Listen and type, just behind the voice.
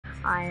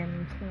I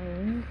am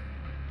playing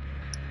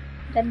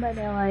Dead by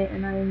Daylight,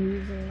 and I am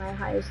using my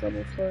highest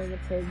level killer, the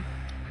pig.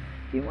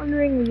 If you're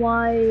wondering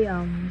why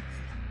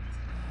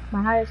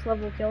my highest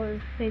level killer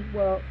is pig,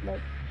 well,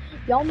 like,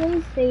 y'all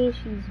may say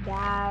she's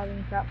bad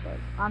and crap, but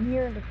I'm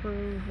here to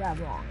prove that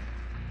wrong.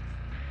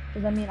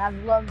 Because, I mean,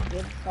 I've loved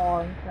Jigsaw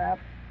and crap.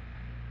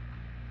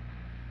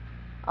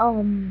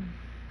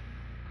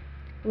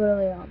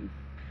 Literally,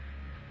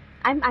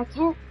 I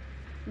can't,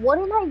 what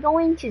am I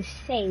going to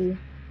say?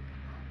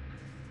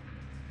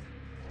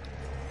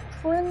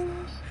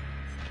 Friends?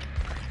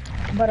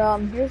 But,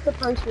 here's the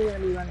perks we're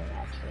gonna be running,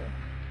 actually.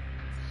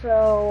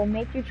 So,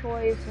 make your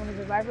choice when a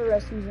survivor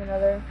rescues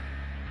another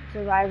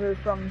survivor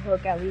from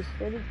hook at least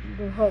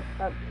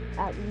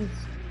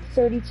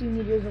 32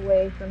 meters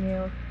away from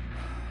you.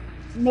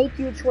 Make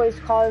your choice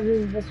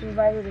causes the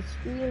survivor to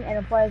scream and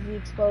applies the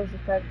exposed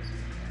effect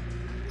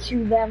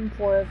to them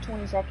for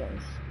 20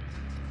 seconds.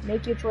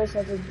 Make your choice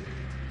has a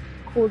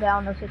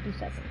cooldown of 50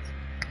 seconds.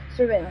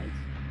 Surveillance.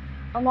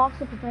 Unlocks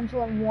the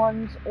potential in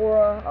one's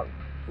aura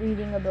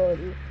reading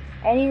ability.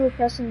 Any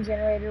repressing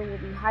generator will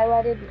be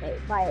highlighted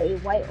by a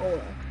white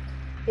aura.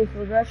 If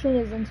regression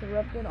is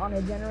interrupted on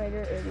a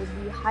generator, it will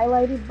be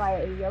highlighted by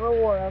a yellow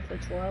aura for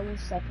 12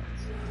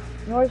 seconds.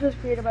 Noise was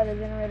created by the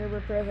generator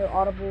repairs are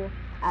audible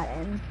at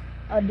an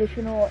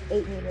additional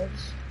 8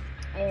 meters.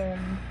 And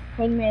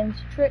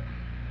Hangman's Trick.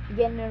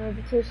 Get a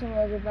notification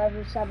when a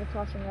survivor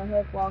sabotaging a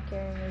hook while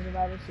carrying the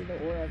survivor to the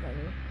aura of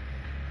any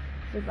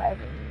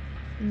survivor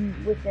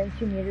within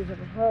 2 meters of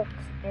a hook.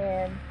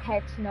 And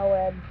Hex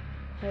Noed.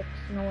 Hex,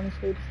 no one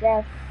escapes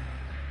death.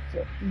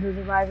 So the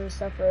survivors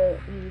suffer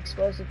the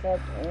exposed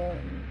effect, and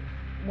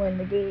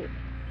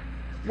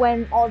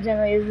when all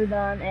generators are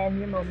done, and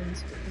your movement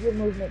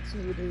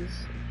speed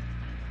is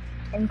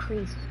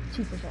increased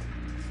 2%.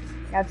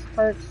 That's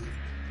perks.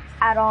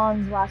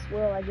 Add-ons. Last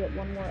will. I get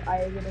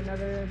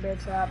another bear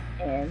trap,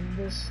 and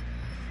this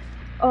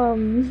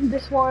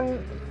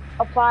one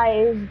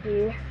applies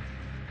the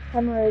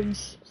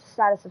hemorrhage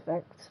status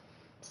effect,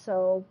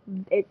 so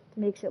it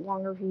makes it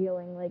longer for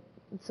healing. Like,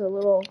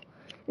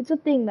 it's a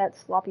thing that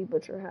Sloppy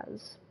Butcher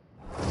has.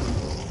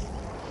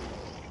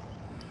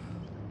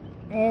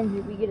 And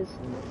did we get a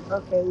sleep?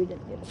 Okay, we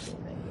didn't get a sleep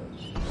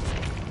language.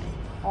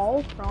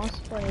 All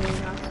crossplay,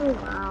 actually,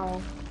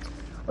 wow.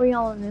 Oh,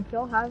 y'all, and if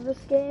y'all have this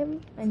game,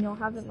 and y'all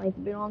haven't, like,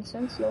 been on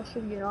since, y'all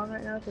should get on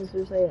right now, because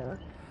there's a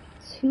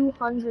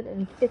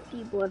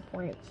 250 blood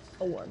point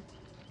award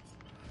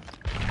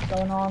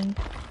going on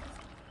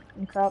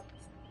in Cup.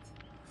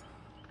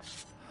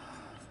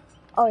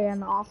 Oh yeah,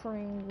 and the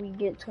offering, we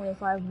get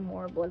 25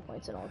 more blood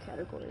points in all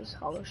categories.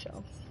 Hollow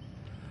Shell.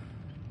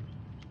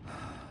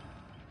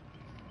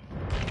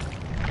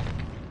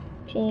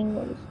 Ping,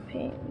 what is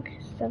ping?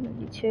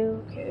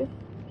 72, okay.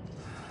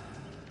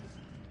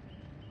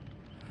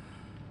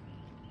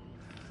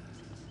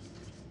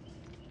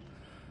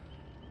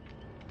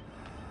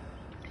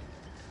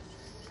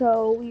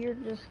 So we're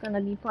just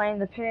gonna be playing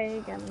the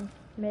pig and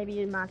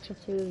maybe a match or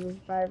two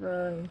with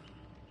Survivor, and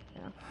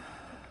yeah.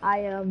 I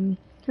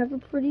have a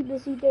pretty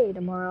busy day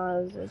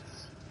tomorrow, as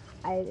it's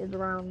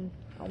around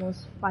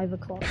almost 5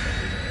 o'clock.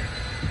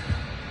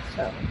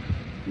 So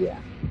yeah,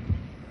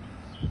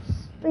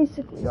 it's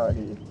basically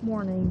already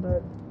morning,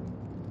 but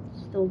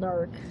still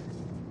dark.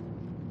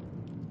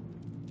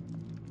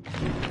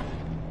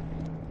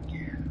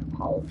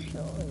 Hollow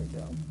Shell, there we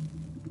go.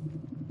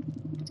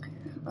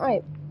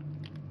 Alright.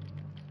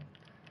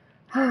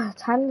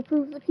 Time to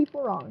prove the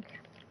people wrong.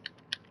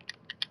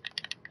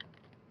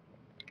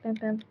 Bam,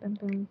 bam, bam,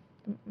 bam.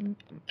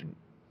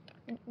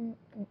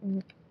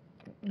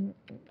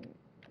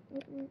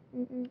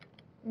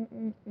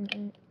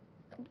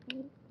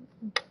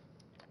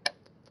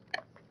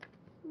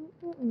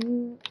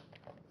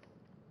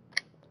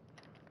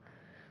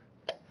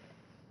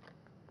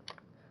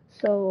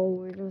 So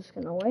we're just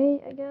gonna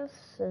wait, I guess,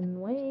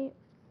 and wait.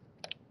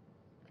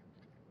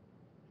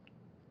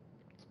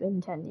 It's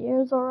been 10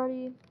 years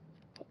already.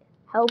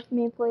 Help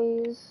me,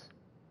 please.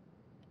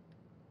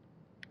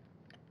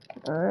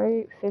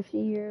 Alright, 50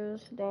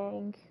 years,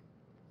 dang.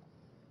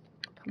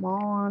 Come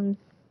on.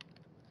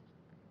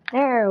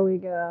 There we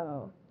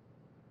go.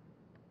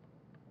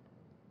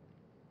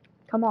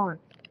 Come on.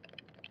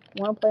 I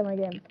wanna play my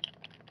game.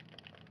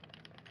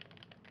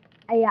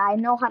 Yeah, I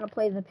know how to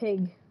play the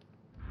pig.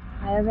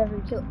 I have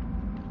every kill.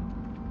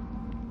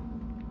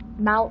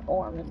 Mount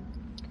Orman.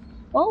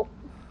 Well,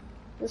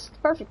 this is the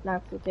perfect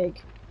map for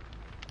pig.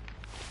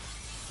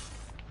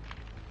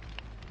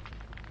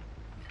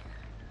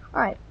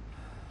 Alright.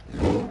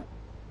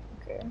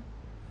 Okay.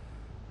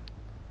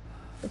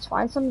 Let's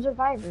find some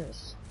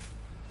survivors.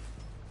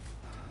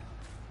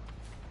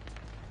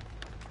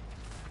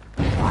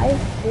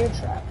 5 bear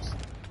traps.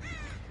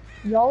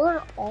 Y'all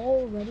are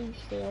already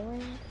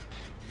failing?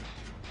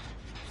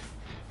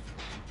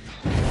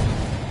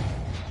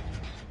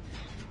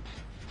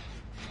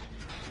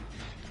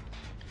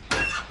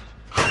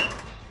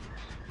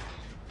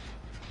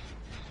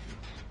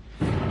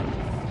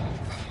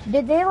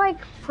 Did they, like,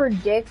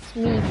 predict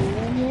me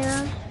being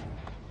here?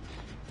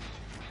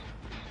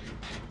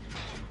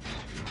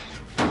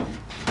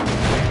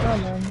 Oh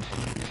man.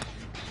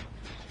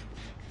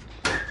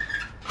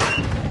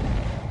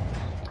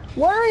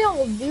 What are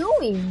y'all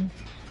doing?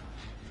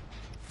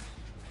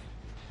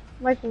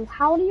 Like,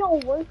 how do y'all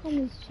work on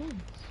these gens?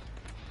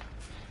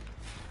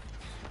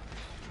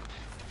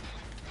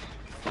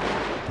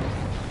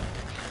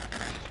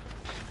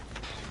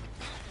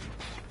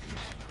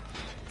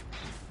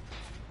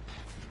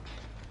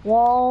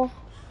 Well,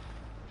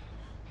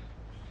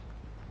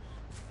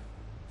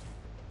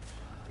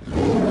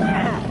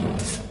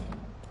 it's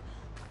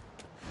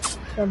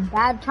a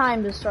bad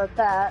time to start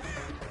that.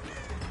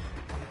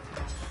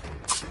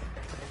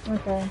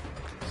 Okay.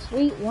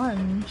 Sweet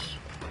lunch.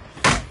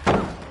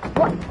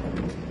 What?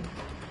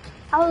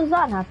 How does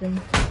that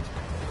happen?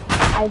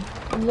 I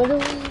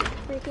literally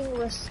freaking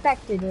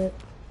respected it.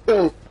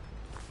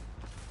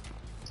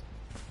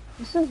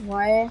 This is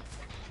why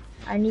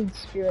I need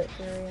Spirit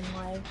Fury in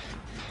life.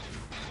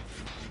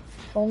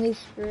 Only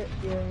Spirit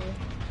Fury.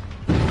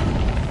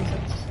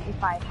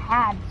 If I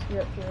had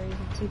Spirit Fury,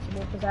 it's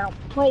teachable because I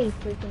don't play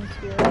freaking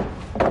Spirit.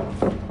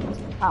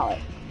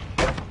 Palette.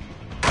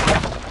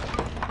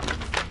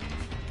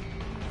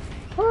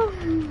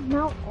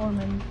 Mount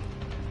Ormond.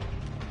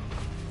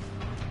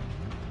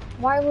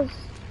 Why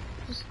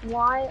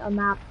a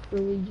map for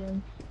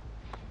Legion?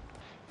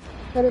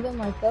 Could have been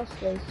like Ghost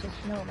Race,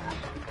 just no map.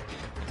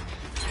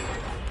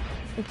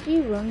 If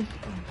he runs...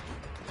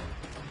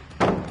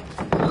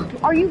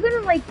 Are you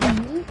gonna like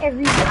yeet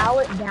every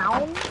pallet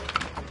down?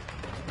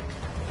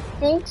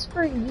 Thanks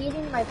for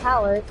yeeting my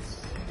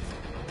pallets.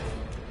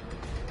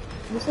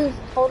 This is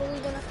totally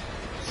gonna...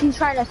 She's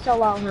trying to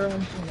sell out her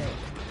own teammate.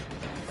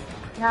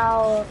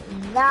 Now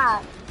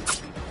that...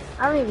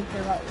 I don't even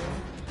care about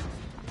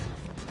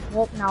you.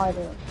 Well, now I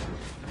do.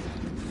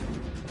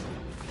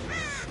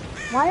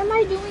 Why am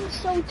I doing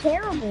so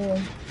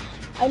terrible?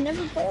 I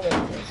never play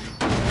like this.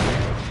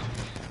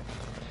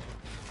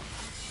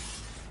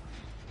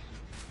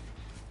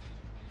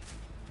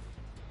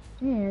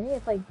 Man, I need to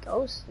play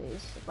Ghost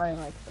Race if I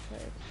like the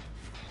pick.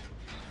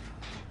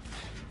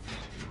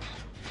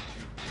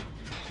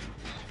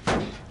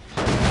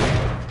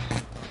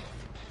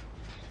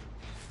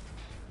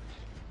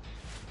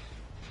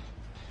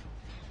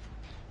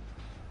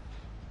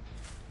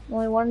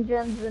 Only one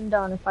gen's been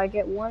done. If I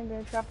get one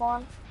bear trap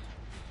on,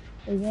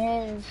 the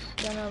game is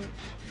gonna...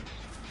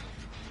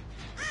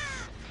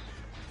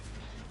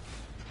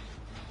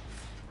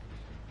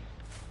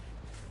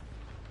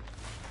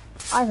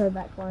 I heard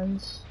that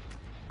cleanse.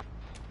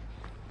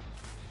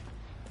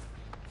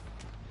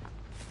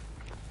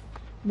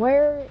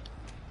 Where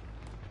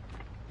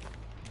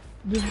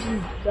did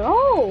you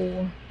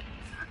go?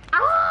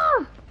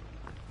 Ah!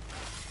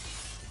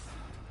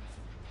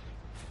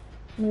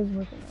 He's looking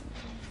at me.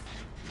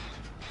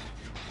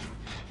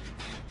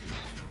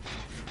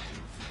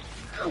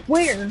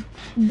 Where?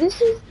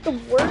 This is the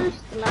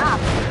worst map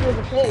for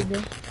the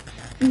pig.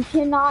 You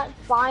cannot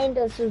find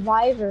a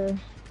survivor.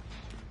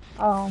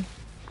 Oh.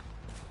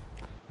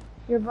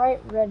 Your bright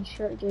red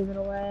shirt gave it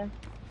away.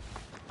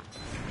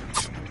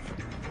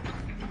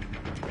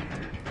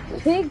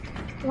 Pig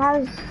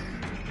has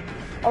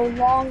a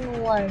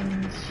long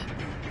lens.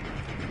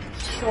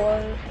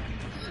 Short.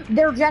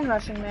 They're gen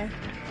rushing me.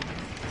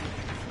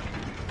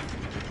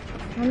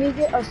 Let me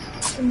get a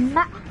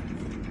smack.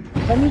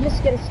 Let me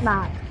just get a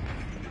smack.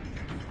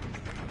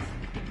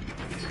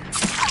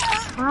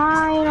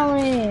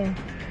 Finally!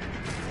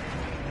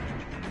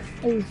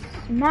 A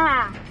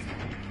smack!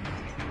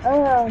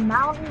 Oh,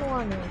 Mountain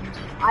Ormond.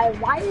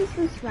 Why does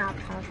this map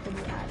have to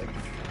be added?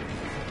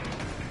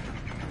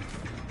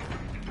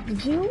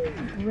 Did you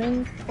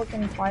bring Quick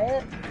and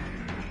Quiet?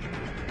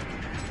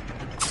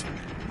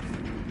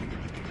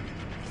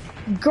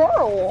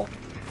 Girl!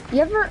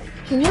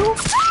 Can you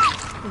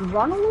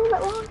run a little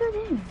bit longer?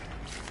 Dang.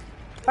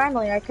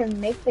 Finally, I can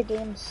make the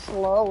game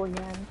slow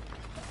again.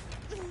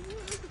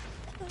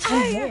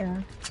 I'm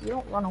here. You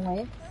don't run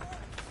away.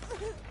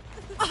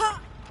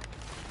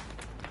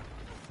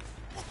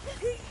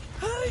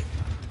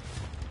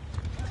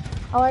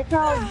 I like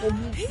how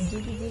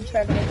DPD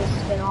tried to make a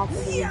spin-off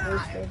of the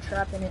reverse bear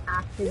trap and it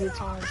activates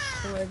on its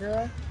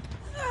trigger.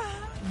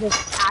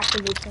 Just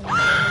activates on the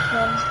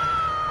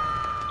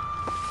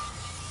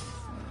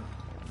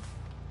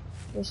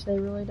Which they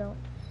really don't.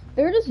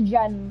 They're just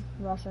gen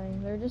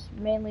rushing. They're just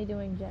mainly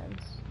doing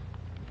gens.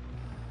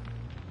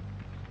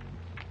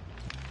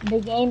 The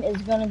game is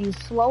gonna be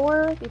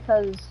slower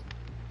because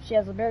she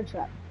has a bear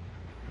trap.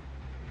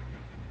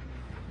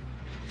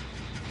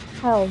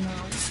 Hell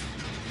no.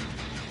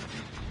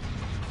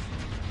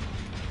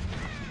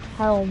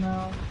 Hell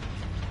no.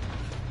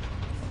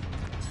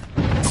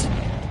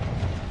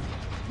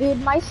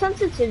 Dude, my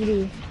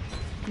sensitivity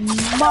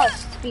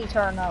must be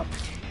turned up.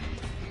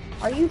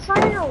 Are you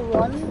trying to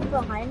run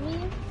behind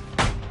me?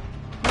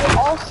 You're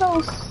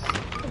also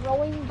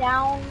throwing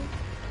down...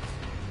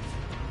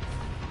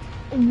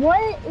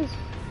 What is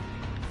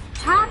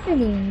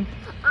happening?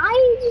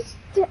 I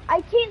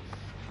can't...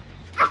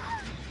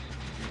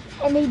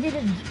 And they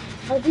didn't...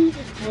 Are these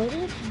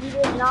recorded? You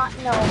did not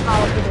know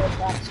how to do it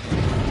that.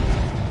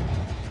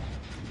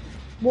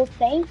 Well,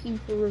 thank you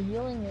for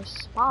revealing your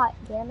spot,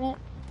 damn it.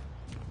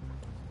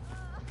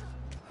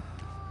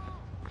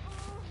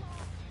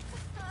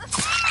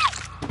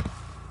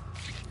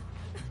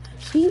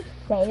 She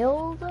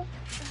failed?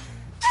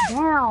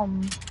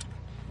 Damn.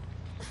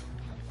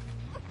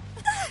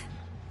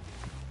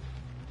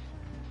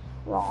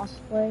 Cross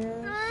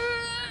players.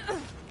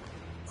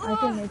 I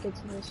can make it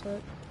to this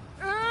hook.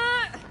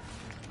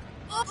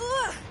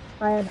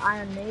 If I had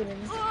Iron Maiden.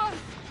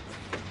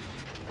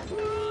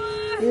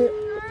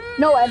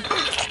 No, Ed.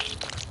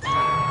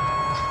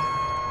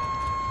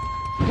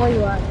 Where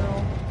you at,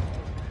 girl?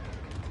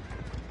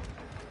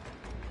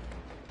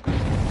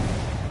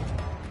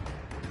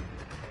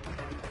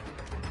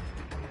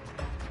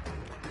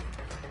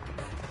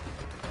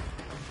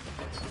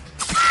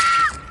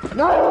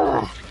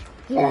 No!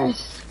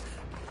 Yes!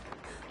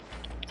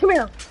 Come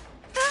here!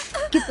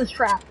 Get this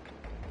trap!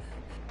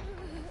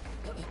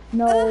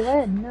 No,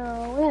 Ed,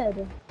 no,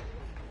 Ed.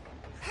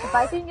 If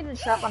I can get a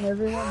trap on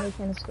everyone, they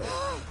can escape.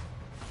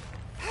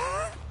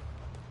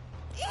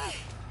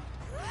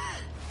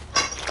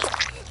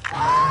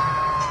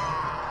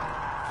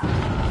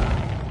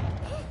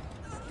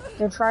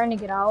 They're trying to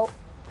get out.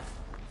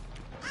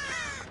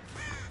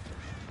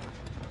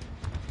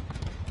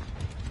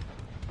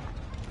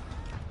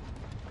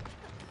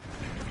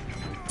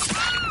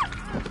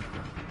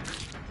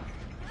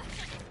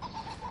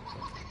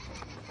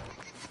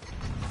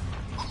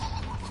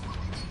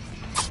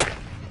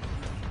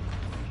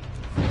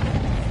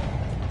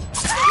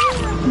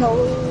 No.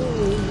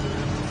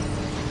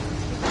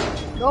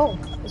 Go.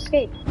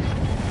 Escape.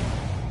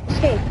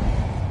 Escape.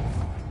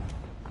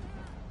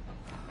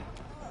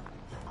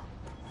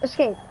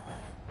 Escape.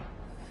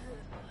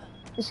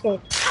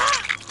 Escape.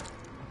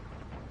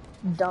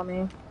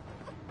 Dummy.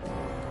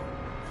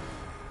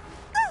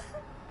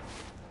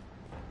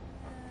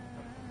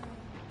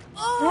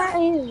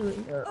 That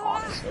is, you're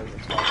honestly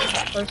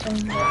retarded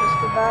person that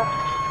just did that.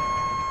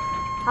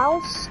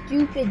 How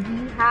stupid do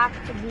you have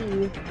to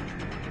be?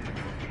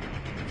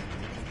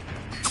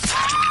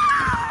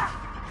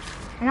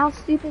 And how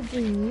stupid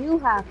do you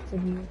have to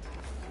be?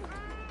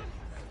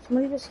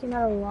 Somebody just came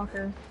out of the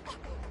locker.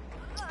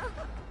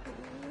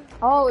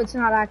 Oh, it's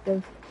not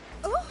active.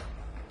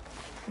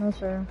 No,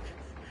 sir.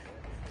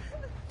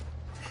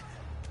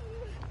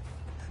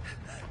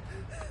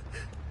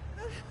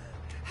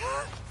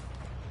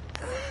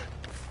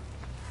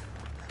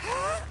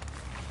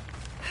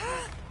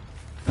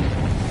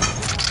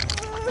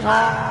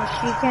 Oh,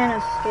 she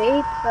can't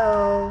escape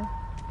though.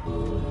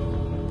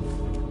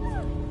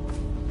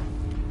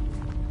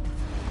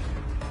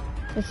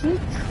 Is she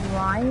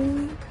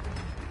trying?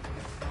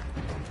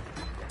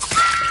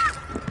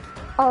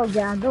 Oh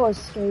yeah, go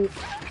escape.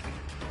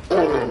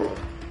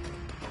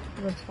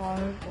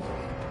 Retarded.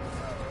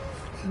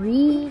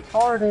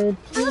 Retarded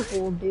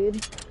people,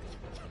 dude.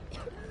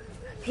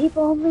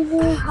 People only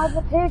knew how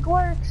the pig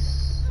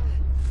works.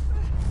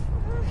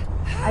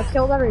 I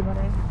killed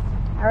everybody.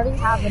 I already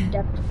have a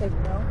depth pig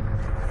though.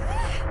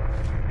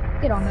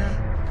 Get on there.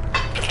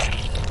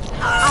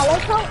 I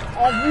like how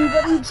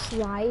everybody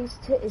tries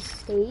to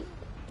escape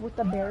with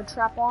the bear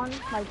trap on.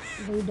 Like,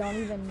 they don't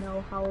even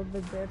know how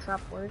the bear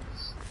trap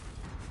works.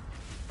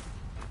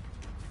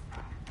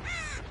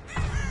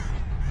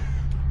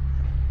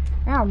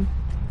 Damn.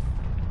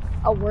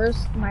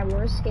 My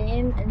worst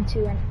game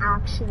into an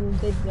actual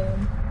good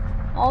game.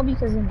 All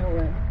because of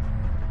nowhere.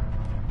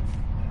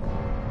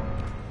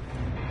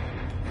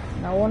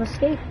 No one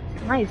escaped.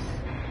 Nice.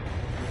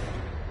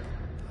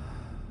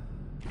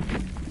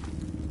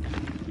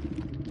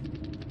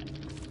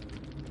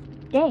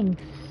 Dang.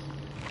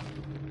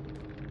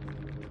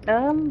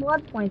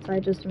 Blood points I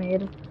just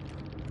made.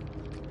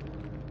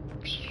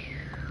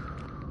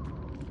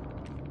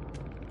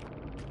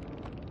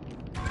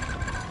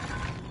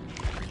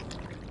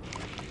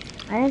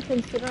 And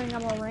considering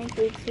I'm a rank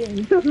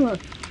 18.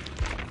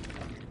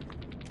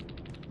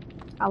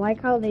 I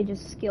like how they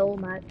just skill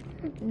match.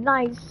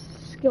 Nice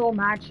skill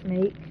match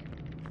make.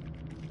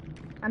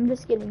 I'm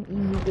just getting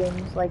easy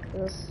games like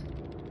this.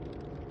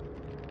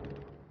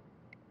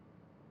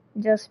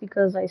 Just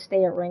because I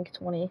stay at rank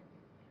 20.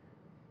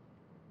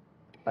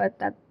 But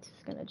that's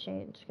gonna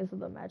change because of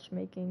the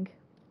matchmaking.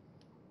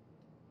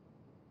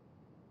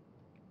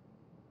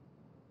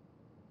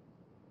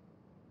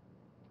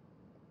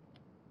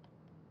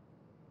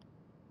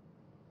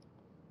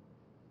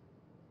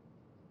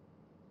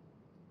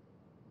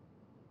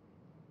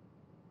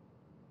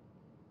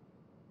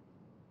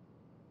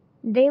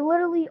 They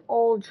literally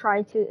all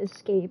tried to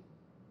escape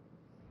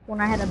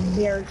when I had a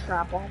bear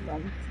trap on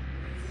them.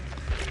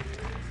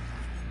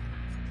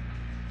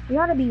 You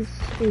gotta be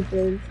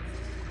stupid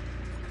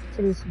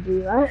to just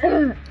do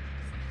that.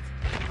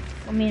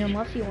 I mean,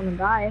 unless you wanna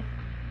die.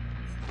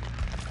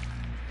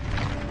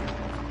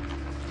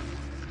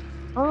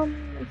 Let's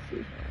see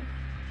here.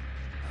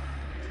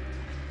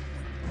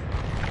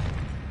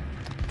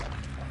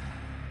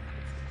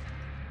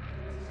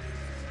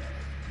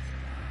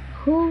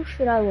 Who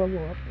should I level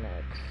up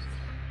next?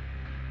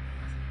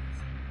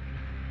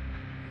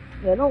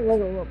 Yeah, I don't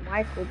look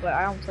Michael, but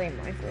I don't say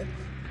Michael.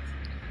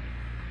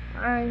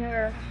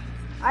 I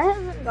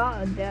haven't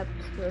got adept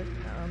with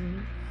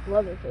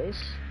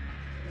Leatherface.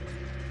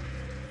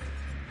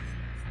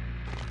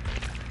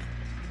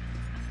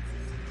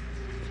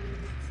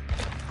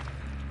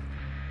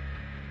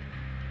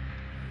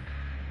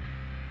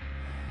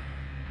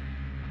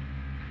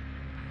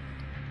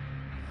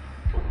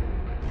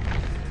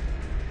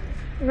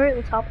 Alright,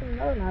 let's hop in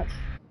another match.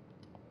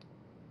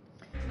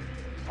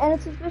 And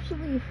it's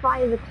officially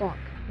 5 o'clock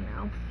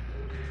now.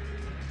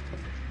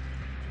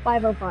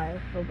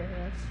 5:05 over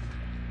here.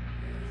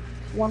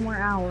 It's 1 more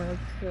hour of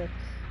 6.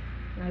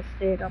 And I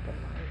stayed up all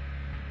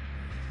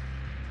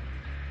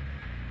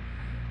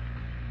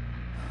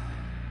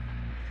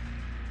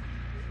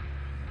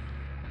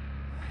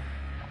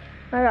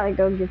night. I gotta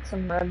go get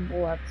some Red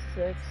Bull at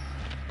 6.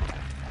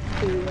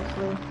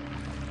 Seriously.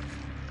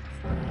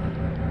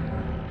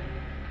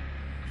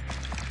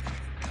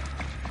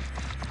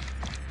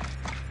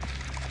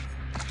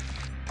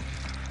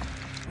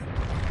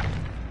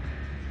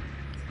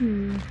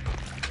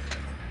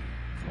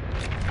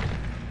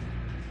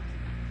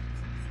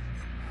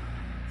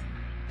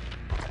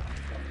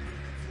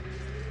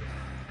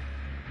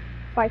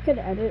 If I could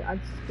edit, I'd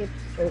skip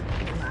straight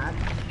to the match,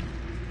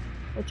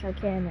 which I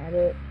can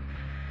edit,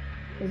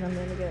 because I'm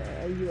gonna get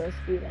a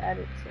USB to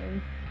edit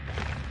soon.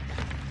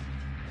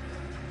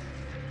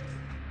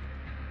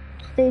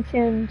 Stay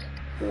tuned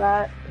for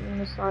that. I'm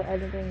gonna start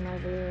editing my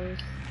videos.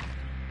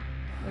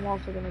 I'm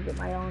also gonna get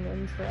my own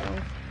intro.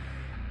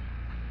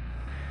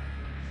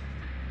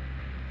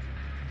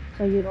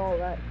 So I get all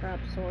that crap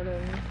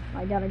sorted.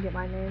 I gotta get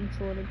my name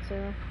sorted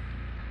too.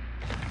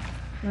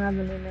 I have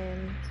a new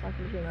name, it's not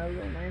gonna be my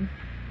real name.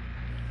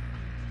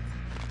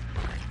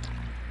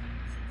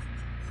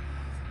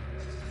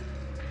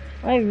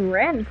 I have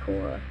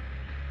Rancor.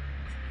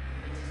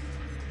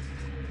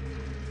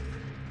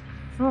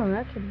 Oh,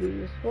 that could be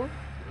useful.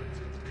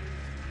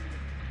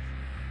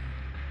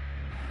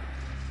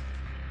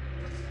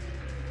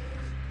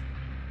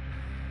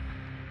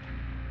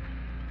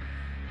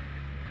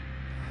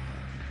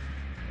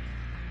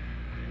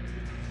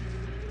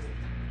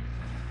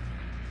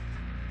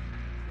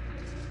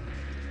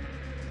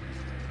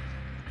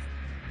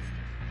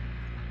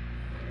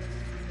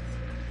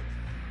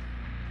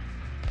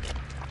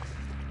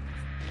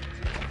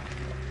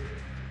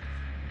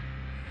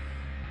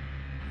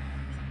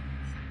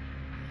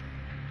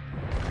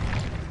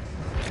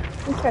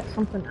 Let's check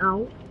something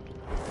out.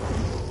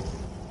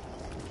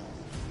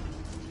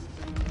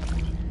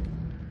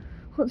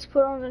 Let's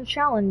put on a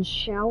challenge,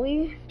 shall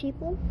we,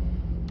 people?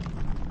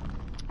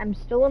 I'm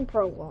still in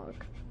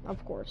prologue,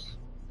 of course.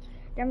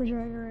 Damage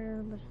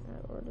generator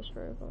or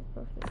destroy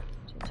perfect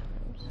 2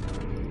 times.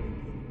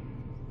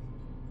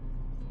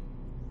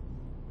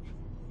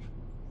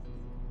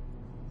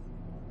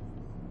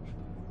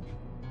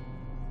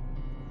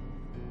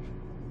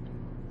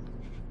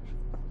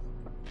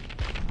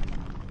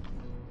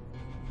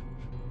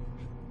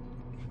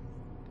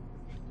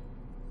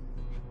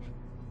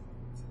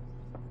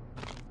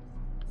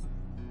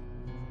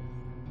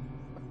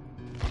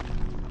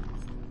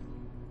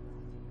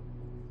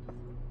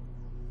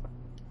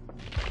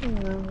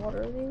 What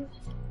are these?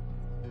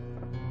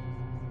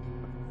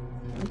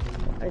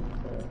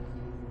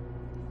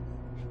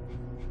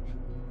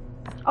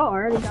 Oh, I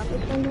already got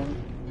this one done.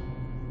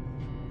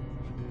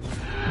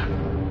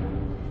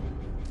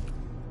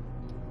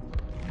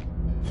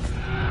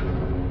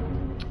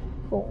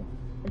 Cool.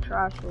 The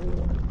trash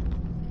reward.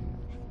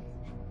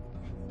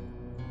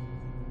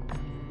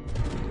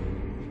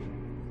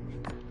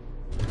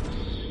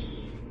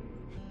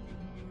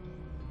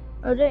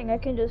 Oh dang, I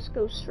can just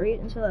go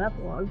straight into the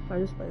epilogue if I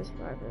just play the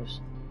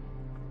survivors.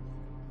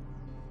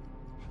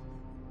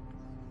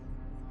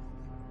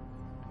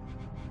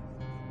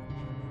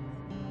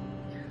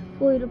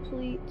 Fully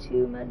deplete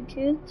 2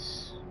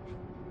 medkits.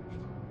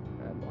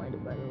 I'm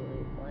blinded by the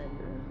light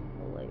blinder.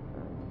 The light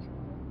burns.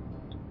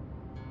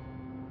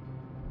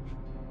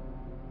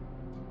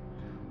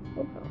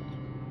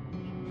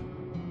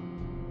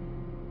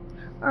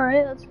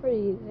 Alright, that's pretty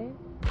easy.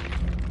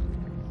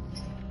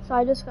 So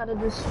I just gotta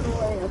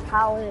destroy a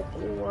pallet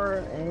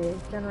or a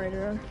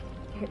generator,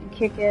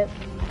 kick it,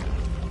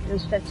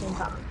 just 15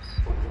 times.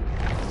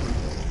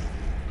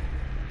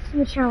 So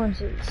the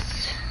challenges.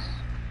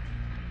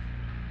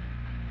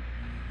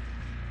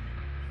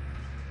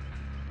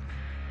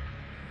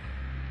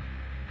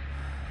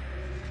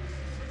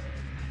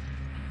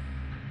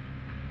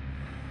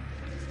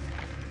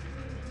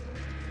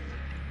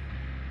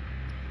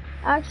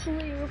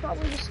 Actually, we're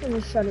probably just gonna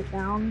shut it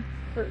down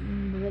for the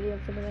video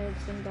for today.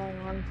 It's been going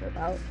on for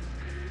about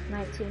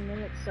 19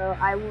 minutes, so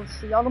I will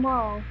see y'all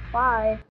tomorrow. Bye!